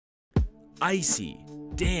icy,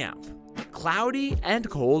 damp, cloudy, and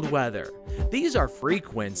cold weather. These are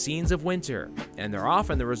frequent scenes of winter, and they're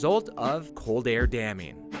often the result of cold air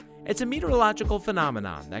damming. It's a meteorological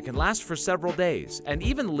phenomenon that can last for several days and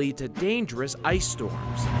even lead to dangerous ice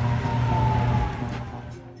storms.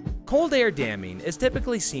 Cold air damming is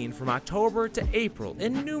typically seen from October to April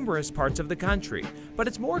in numerous parts of the country, but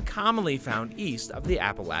it's more commonly found east of the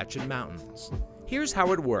Appalachian Mountains. Here's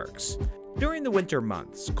how it works. During the winter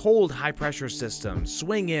months, cold high-pressure systems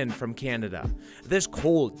swing in from Canada. This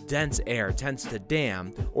cold, dense air tends to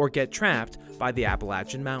dam or get trapped by the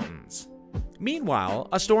Appalachian Mountains. Meanwhile,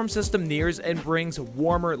 a storm system nears and brings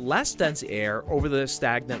warmer, less dense air over the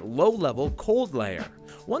stagnant low-level cold layer.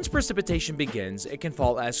 Once precipitation begins, it can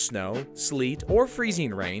fall as snow, sleet, or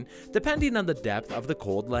freezing rain, depending on the depth of the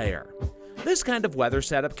cold layer. This kind of weather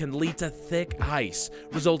setup can lead to thick ice,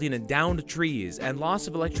 resulting in downed trees and loss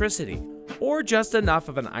of electricity, or just enough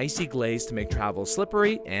of an icy glaze to make travel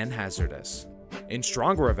slippery and hazardous. In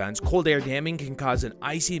stronger events, cold air damming can cause an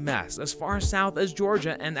icy mess as far south as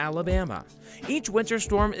Georgia and Alabama. Each winter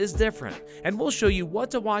storm is different, and we'll show you what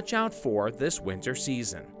to watch out for this winter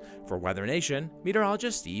season. For WeatherNation,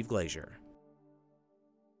 Meteorologist Steve Glazier.